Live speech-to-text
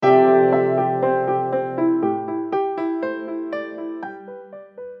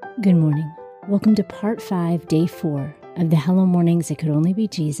Good morning. Welcome to Part 5, Day 4 of the Hello Mornings It Could Only Be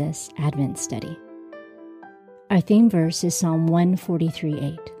Jesus Advent Study. Our theme verse is Psalm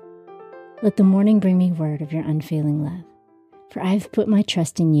 143:8. Let the morning bring me word of your unfailing love, for I have put my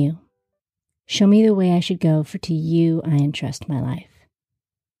trust in you. Show me the way I should go, for to you I entrust my life.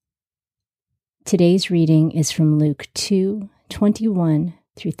 Today's reading is from Luke 2:21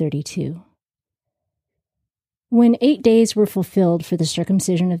 through 32. When 8 days were fulfilled for the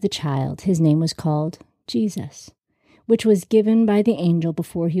circumcision of the child, his name was called Jesus, which was given by the angel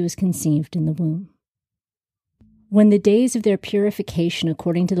before he was conceived in the womb. When the days of their purification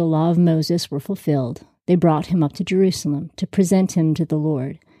according to the law of Moses were fulfilled, they brought him up to Jerusalem to present him to the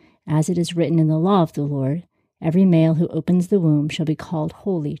Lord. As it is written in the law of the Lord, every male who opens the womb shall be called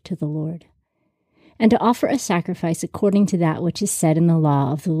holy to the Lord. And to offer a sacrifice according to that which is said in the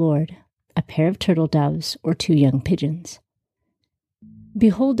law of the Lord, a pair of turtle doves or 2 young pigeons.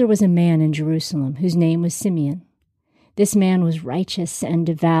 Behold, there was a man in Jerusalem whose name was Simeon. This man was righteous and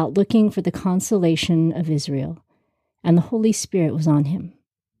devout, looking for the consolation of Israel, and the Holy Spirit was on him.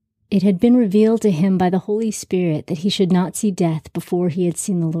 It had been revealed to him by the Holy Spirit that he should not see death before he had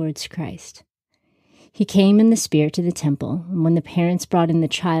seen the Lord's Christ. He came in the Spirit to the temple, and when the parents brought in the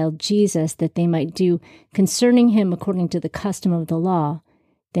child Jesus that they might do concerning him according to the custom of the law,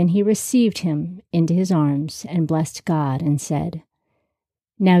 then he received him into his arms and blessed God and said,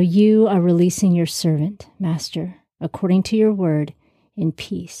 Now you are releasing your servant, Master, according to your word, in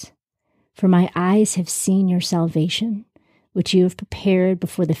peace. For my eyes have seen your salvation, which you have prepared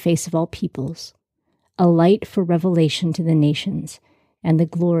before the face of all peoples, a light for revelation to the nations and the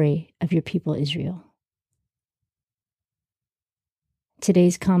glory of your people Israel.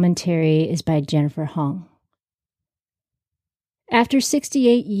 Today's commentary is by Jennifer Hong. After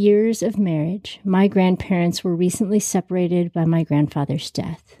 68 years of marriage, my grandparents were recently separated by my grandfather's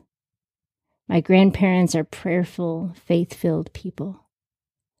death. My grandparents are prayerful, faith-filled people.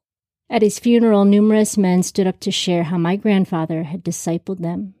 At his funeral, numerous men stood up to share how my grandfather had discipled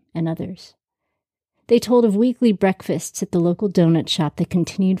them and others. They told of weekly breakfasts at the local donut shop that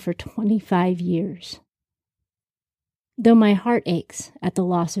continued for 25 years. Though my heart aches at the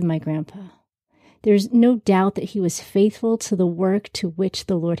loss of my grandpa, there's no doubt that he was faithful to the work to which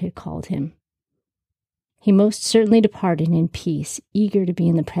the Lord had called him. He most certainly departed in peace, eager to be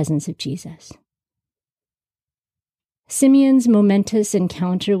in the presence of Jesus. Simeon's momentous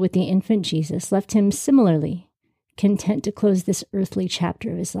encounter with the infant Jesus left him similarly content to close this earthly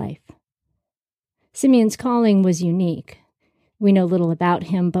chapter of his life. Simeon's calling was unique. We know little about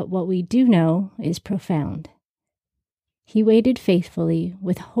him, but what we do know is profound. He waited faithfully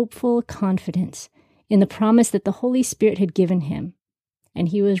with hopeful confidence in the promise that the Holy Spirit had given him, and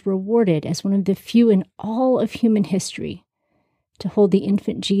he was rewarded as one of the few in all of human history to hold the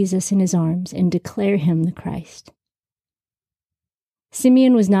infant Jesus in his arms and declare him the Christ.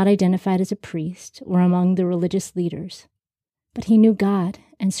 Simeon was not identified as a priest or among the religious leaders, but he knew God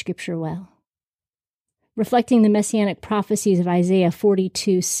and Scripture well. Reflecting the messianic prophecies of Isaiah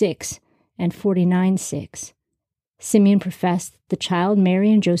 42:6 and 49:6, Simeon professed that the child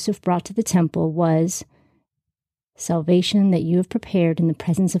Mary and Joseph brought to the temple was salvation that you have prepared in the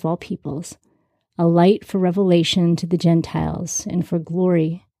presence of all peoples, a light for revelation to the Gentiles and for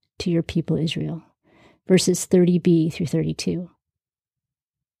glory to your people Israel. Verses 30b through 32.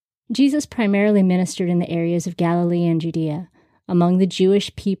 Jesus primarily ministered in the areas of Galilee and Judea, among the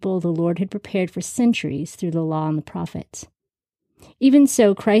Jewish people the Lord had prepared for centuries through the law and the prophets. Even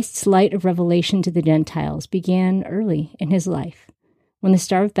so, Christ's light of revelation to the Gentiles began early in his life, when the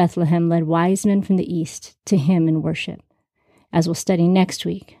Star of Bethlehem led wise men from the east to him in worship, as we'll study next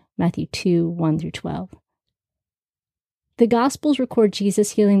week, Matthew 2:1 through 12. The Gospels record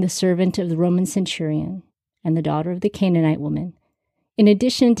Jesus healing the servant of the Roman centurion and the daughter of the Canaanite woman, in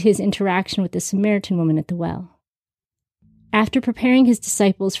addition to his interaction with the Samaritan woman at the well. After preparing his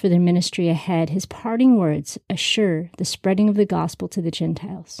disciples for their ministry ahead, his parting words assure the spreading of the gospel to the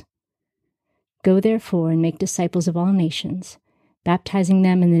Gentiles. Go therefore and make disciples of all nations, baptizing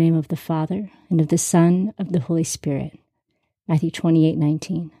them in the name of the Father, and of the Son, of the Holy Spirit. Matthew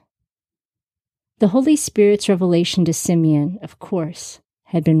 28:19. The Holy Spirit's revelation to Simeon, of course,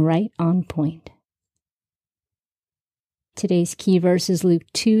 had been right on point. Today's key verse is Luke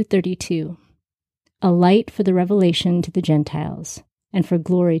 2:32. A light for the revelation to the Gentiles, and for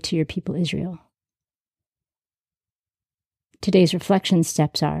glory to your people Israel. Today's reflection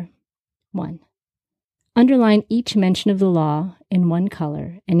steps are: 1. Underline each mention of the law in one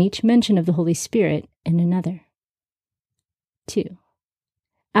color and each mention of the Holy Spirit in another. 2.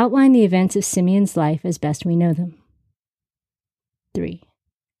 Outline the events of Simeon's life as best we know them. 3.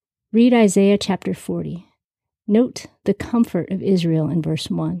 Read Isaiah chapter 40. Note the comfort of Israel in verse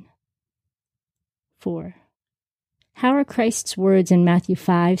 1. 4. How are Christ's words in Matthew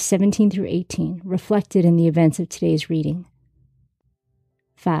 5:17 through 18 reflected in the events of today's reading?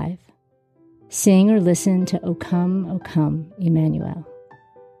 5. Sing or listen to O Come, Emmanuel.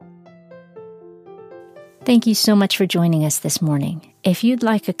 Thank you so much for joining us this morning. If you'd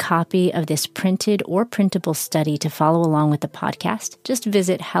like a copy of this printed or printable study to follow along with the podcast, just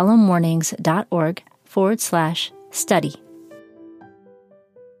visit hellomornings.org/study.